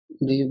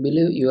Do you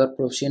believe you are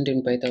proficient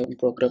in Python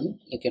programming?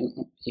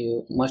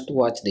 You must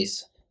watch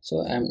this.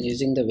 So I am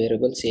using the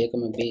variables a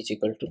comma b is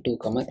equal to 2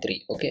 comma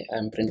 3. Okay, I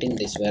am printing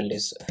these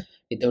values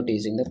without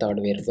using the third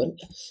variable.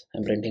 I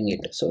am printing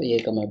it. So a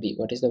comma b,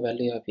 what is the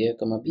value of a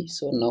comma b?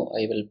 So now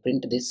I will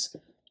print this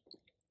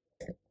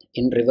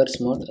in reverse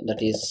mode,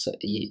 that is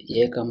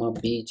a comma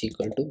b is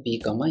equal to b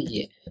comma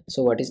a.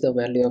 So what is the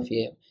value of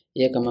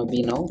a comma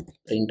b? Now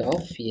print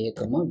of a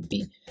comma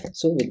b.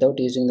 So without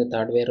using the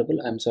third variable,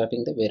 I am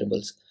swapping the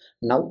variables.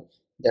 Now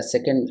the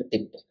second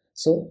tip.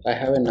 So I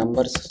have a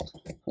numbers.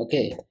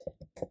 Okay,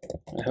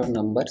 I have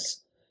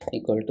numbers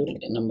equal to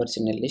numbers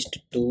in a list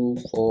 2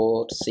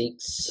 4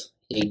 6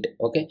 8.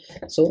 Okay,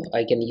 so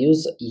I can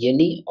use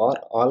any or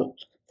all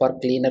for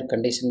cleaner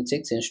condition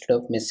checks instead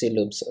of messy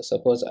loops.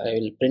 Suppose I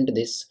will print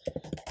this,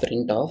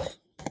 print of,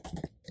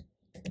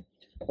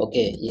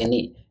 okay,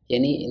 any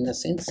in the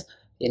sense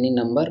any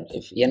number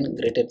if n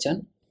greater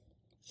than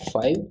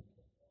 5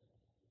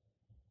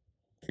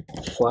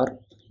 for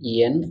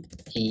n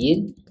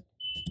in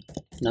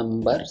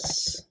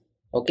numbers.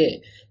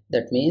 Okay,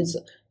 that means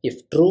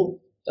if true,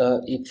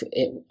 if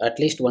at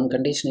least one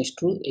condition is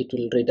true, it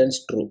will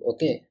returns true.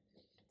 Okay,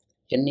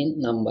 n in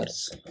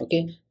numbers.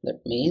 Okay,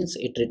 that means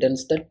it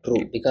returns the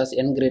true because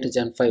n greater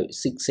than 5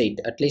 6 8,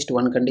 at least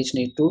one condition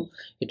is true,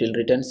 it will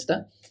returns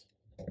the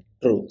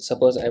true.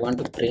 Suppose I want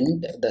to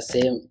print the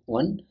same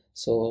one,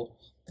 so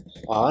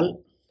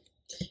all,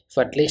 if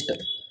at least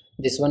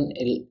this one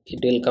it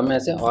will come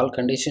as a all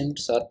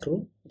conditions are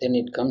true, then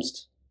it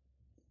comes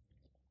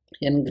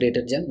n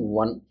greater than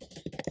 1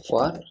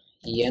 for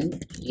n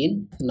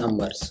in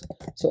numbers.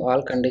 So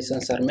all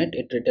conditions are met,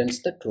 it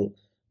returns the true.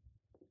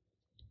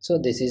 So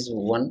this is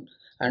one,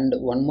 and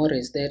one more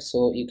is there.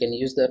 So you can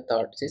use the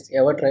thought.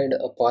 Ever tried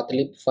a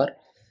pathlib for?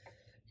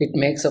 It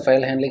makes a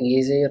file handling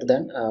easier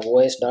than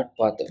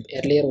os.path.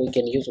 Earlier we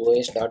can use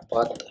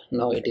os.path.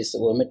 Now it is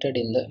omitted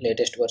in the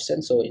latest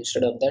version. So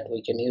instead of that,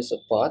 we can use a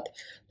path.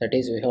 That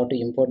is, we have to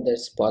import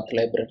this path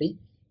library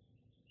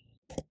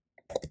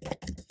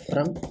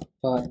from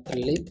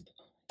pathlib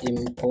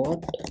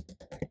import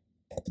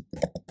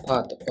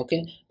path.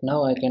 Okay,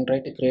 now I can try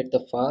to create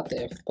the path.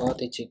 F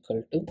path is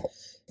equal to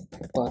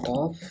path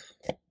of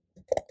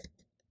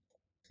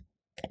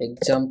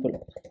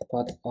example,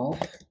 path of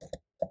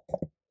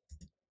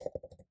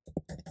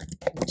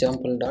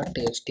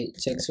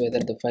example.txt, checks whether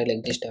the file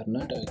exists or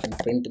not. I can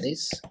print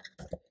this.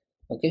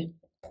 Okay,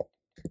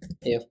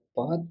 if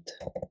path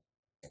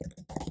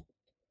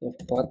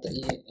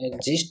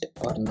exist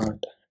or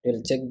not, it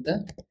will check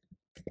the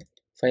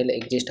file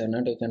exist or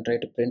not. You can try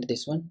to print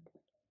this one.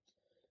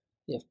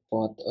 If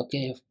path,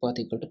 okay, if path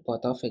equal to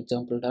path of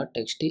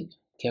example.txt,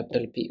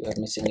 capital P, we are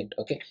missing it.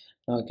 Okay,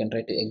 now I can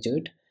try to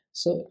execute.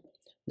 So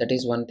that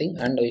is one thing,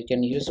 and you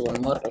can use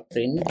one more,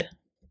 print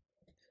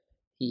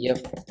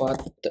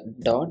fpath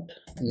dot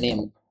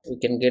name. We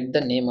can get the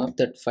name of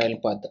that file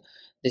path.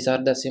 These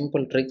are the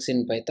simple tricks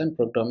in Python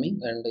programming,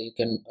 and you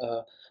can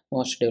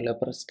most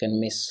developers can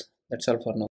miss. That's all for now.